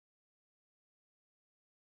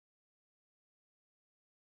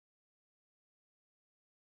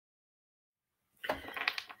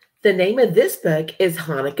The name of this book is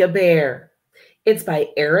Hanukkah Bear. It's by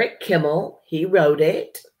Kimmel. He wrote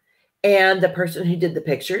it. And the person who did the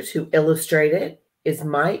pictures, who illustrated, is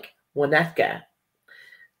Mike Winnetka.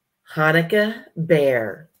 Hanukkah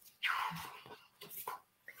Bear.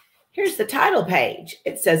 Here's the title page.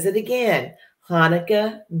 It says it again.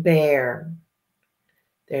 Hanukkah Bear.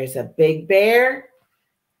 There's a big bear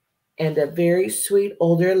and a very sweet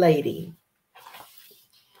older lady.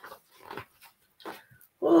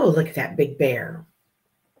 Oh, look at that big bear.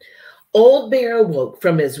 Old Bear awoke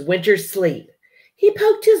from his winter sleep. He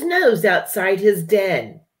poked his nose outside his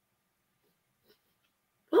den.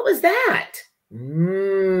 What was that?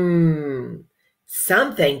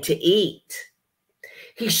 Something to eat.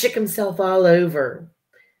 He shook himself all over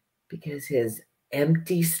because his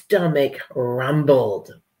empty stomach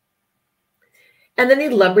rumbled. And then he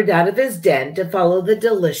lumbered out of his den to follow the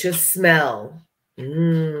delicious smell.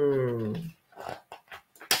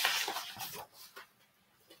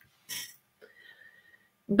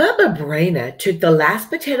 Bubba Brayna took the last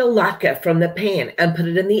potato latke from the pan and put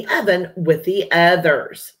it in the oven with the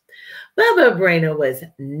others. Bubba Brayna was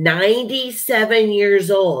 97 years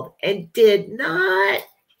old and did not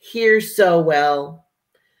hear so well.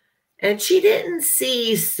 And she didn't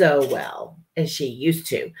see so well as she used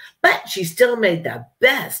to. But she still made the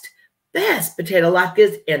best potato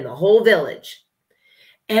latkes in the whole village.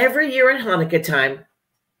 Every year at Hanukkah time,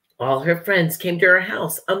 all her friends came to her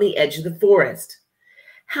house on the edge of the forest.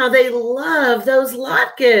 How they love those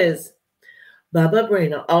latkes. Bubba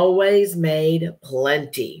Brayna always made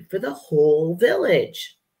plenty for the whole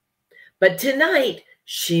village. But tonight,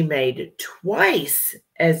 she made twice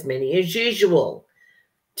as many as usual.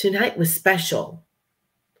 Tonight was special.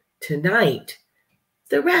 Tonight,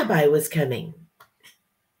 the rabbi was coming.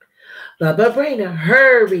 Bubba Brayna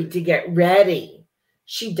hurried to get ready.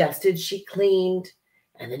 She dusted, she cleaned,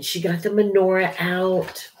 and then she got the menorah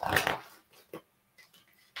out.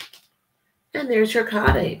 And there's her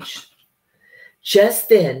cottage. Just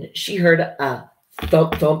then, she heard a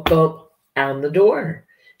thump, thump, thump on the door.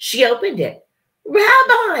 She opened it.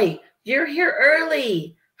 Rabbi, you're here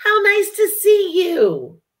early. How nice to see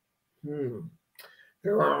you.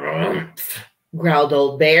 Growled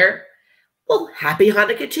Old Bear. Well, happy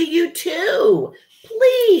Hanukkah to you too.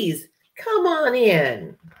 Please, come on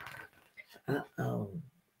in. Uh-oh.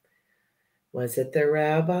 Was it the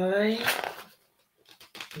rabbi?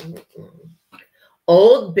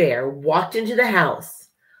 Old Bear walked into the house.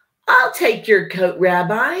 I'll take your coat,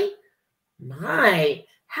 Rabbi. My,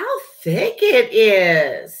 how thick it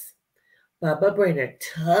is. Bubba Brayna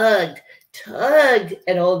tugged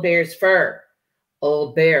at Old Bear's fur.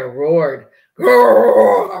 Old Bear roared.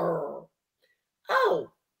 Grrr.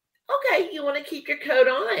 Oh, okay, you want to keep your coat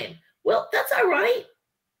on. Well, that's all right.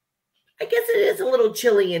 I guess it is a little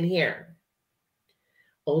chilly in here.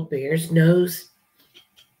 Old Bear's nose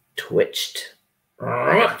twitched.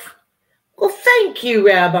 Well, thank you,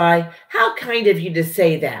 Rabbi. How kind of you to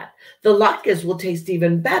say that. The latkes will taste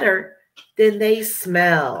even better than they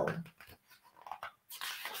smell.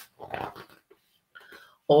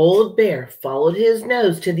 Old Bear followed his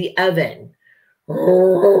nose to the oven.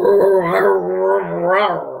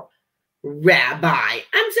 Rabbi,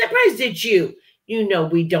 I'm surprised at you. You know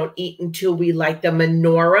we don't eat until we light the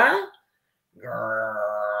menorah.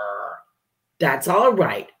 That's all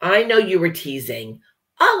right. I know you were teasing.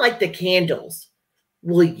 I like the candles.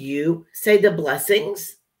 Will you say the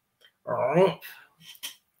blessings? Look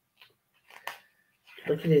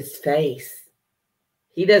at his face.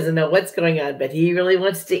 He doesn't know what's going on, but he really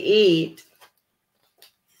wants to eat.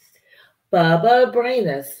 Bubba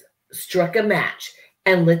Brayna struck a match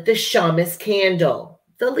and lit the shamus candle,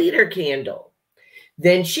 the leader candle.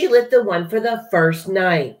 Then she lit the one for the first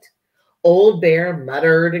night. Old Bear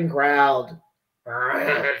muttered and growled.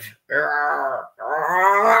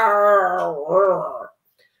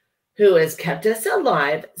 Who has kept us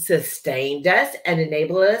alive, sustained us, and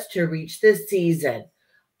enabled us to reach this season.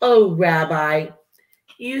 Oh, Rabbi,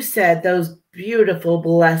 you said those beautiful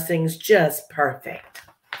blessings just perfect.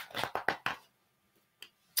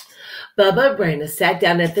 Bubba Brayna sat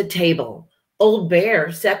down at the table. Old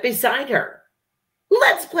Bear sat beside her.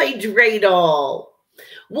 Let's play dreidel.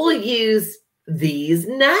 We'll use these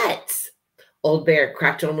nuts. Old Bear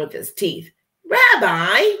cracked on with his teeth.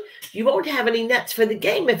 Rabbi, you won't have any nuts for the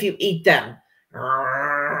game if you eat them.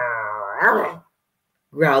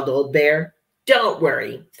 Growled Old Bear. Don't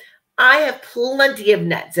worry. I have plenty of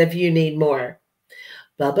nuts if you need more.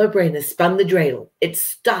 Bubba Brayna spun the dreidel. It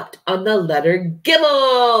stopped on the letter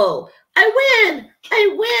Kimmel. I win!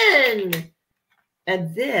 I win!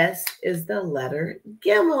 And this is the letter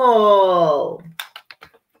Kimmel.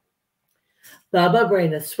 Bubba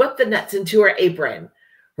Brayna swept the nuts into her apron.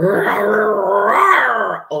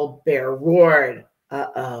 Roar, Old Bear roared.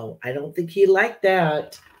 Uh-oh, I don't think he liked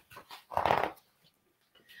that.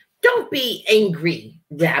 Don't be angry,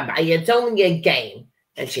 Rabbi. It's only a game.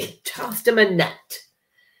 And she tossed him a nut.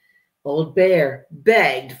 Old Bear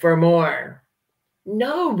begged for more.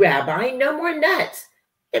 No, Rabbi, no more nuts.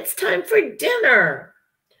 It's time for dinner.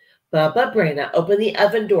 Bubba Brayna opened the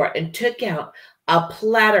oven door and took out a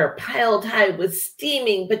platter piled high with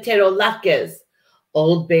steaming potato latkes.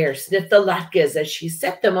 Old Bear sniffed the latkes as she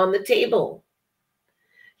set them on the table.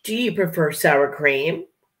 Do you prefer sour cream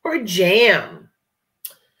or jam?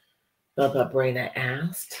 Bubba Brayna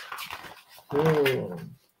asked.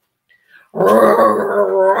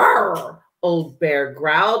 Old Bear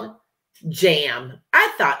growled. Jam.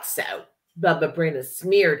 I thought so. Bubba Brayna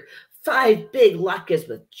smeared 5 big latkes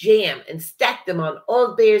with jam and stacked them on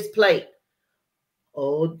Old Bear's plate.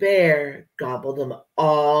 Old Bear gobbled them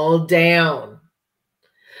all down.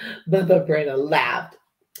 Bubba Brayna laughed.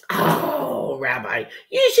 Oh, Rabbi,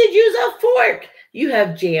 you should use a fork. You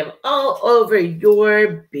have jam all over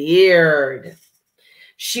your beard.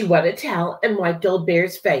 She wet a towel and wiped Old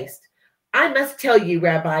Bear's face. I must tell you,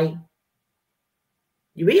 Rabbi,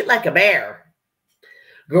 you eat like a bear.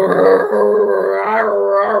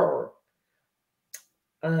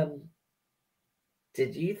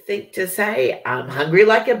 Did you think to say, I'm hungry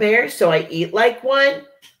like a bear, so I eat like one?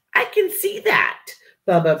 I can see that,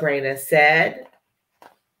 Bubba Brayna said.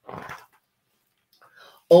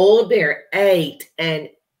 Old Bear ate and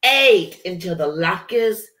ate until the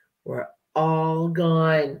latkes were all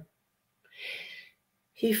gone.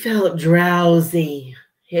 He felt drowsy.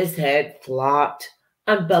 His head flopped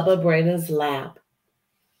on Bubba Brayna's lap.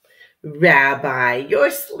 Rabbi,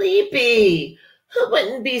 you're sleepy. Who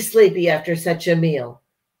wouldn't be sleepy after such a meal?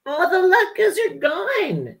 All the latkes are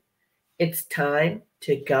gone. It's time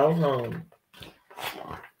to go home.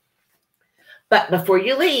 But before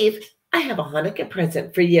you leave, I have a Hanukkah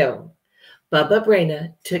present for you. Bubba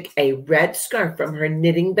Brayna took a red scarf from her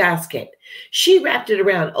knitting basket. She wrapped it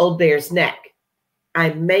around Old Bear's neck. I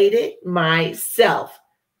made it myself.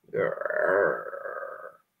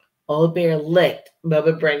 Old Bear licked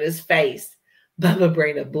Bubba Brayna's face. Bubba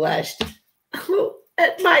Brayna blushed. Oh,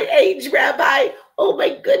 at my age, Rabbi. Oh,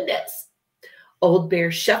 my goodness. Old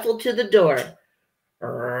Bear shuffled to the door.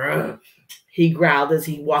 He growled as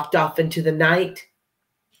he walked off into the night.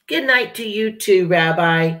 Good night to you too,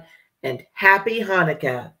 Rabbi, and happy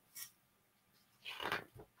Hanukkah.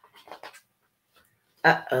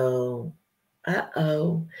 Uh-oh.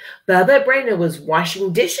 Uh-oh. Bubba Brayna was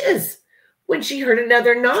washing dishes when she heard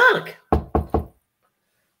another knock.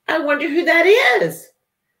 I wonder who that is.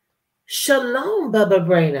 Shalom, Bubba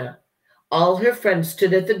Brayna. All her friends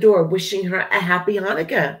stood at the door wishing her a happy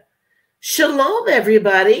Hanukkah. Shalom,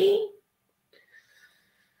 everybody.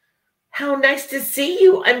 How nice to see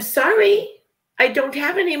you. I'm sorry. I don't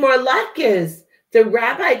have any more latkes. The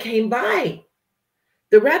rabbi came by.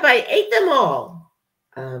 The rabbi ate them all.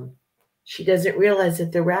 She doesn't realize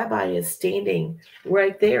that the rabbi is standing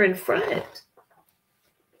right there in front.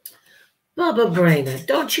 Bubba Brayna,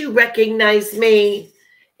 don't you recognize me?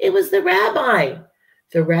 It was the rabbi.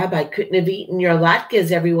 The rabbi couldn't have eaten your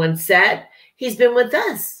latkes, everyone said. He's been with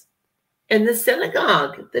us in the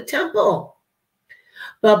synagogue, the temple.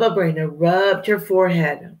 Bubba Brayna rubbed her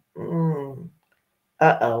forehead.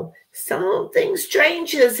 Uh-oh, something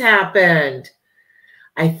strange has happened.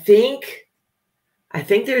 I think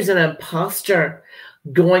there's an imposter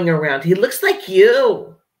going around. He looks like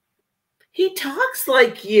you. He talks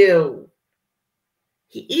like you.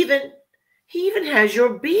 He even has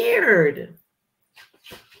your beard.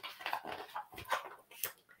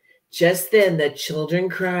 Just then the children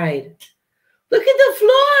cried, look at the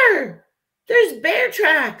floor. There's bear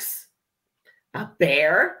tracks. A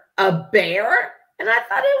bear? A bear? And I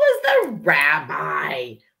thought it was the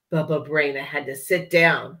rabbi. Bubba Brayna had to sit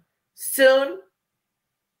down. Soon,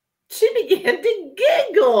 she began to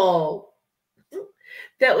giggle.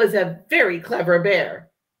 That was a very clever bear.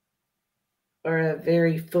 Or a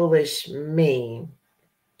very foolish me.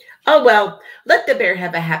 Oh, well, let the bear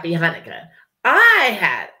have a happy Hanukkah. I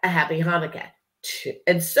had a happy Hanukkah.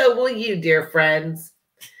 And so will you, dear friends.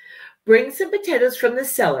 Bring some potatoes from the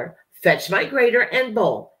cellar. Fetch my grater and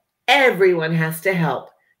bowl. Everyone has to help.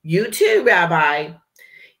 You too, Rabbi.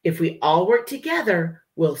 If we all work together,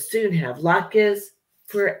 we'll soon have latkes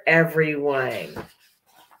for everyone.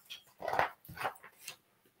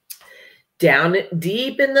 Down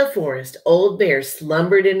deep in the forest, Old Bear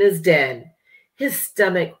slumbered in his den. His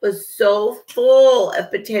stomach was so full of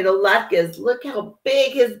potato latkes. Look how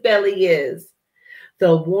big his belly is.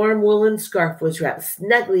 The warm woolen scarf was wrapped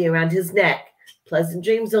snugly around his neck. Pleasant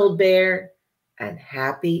dreams, old bear, and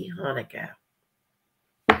happy Hanukkah.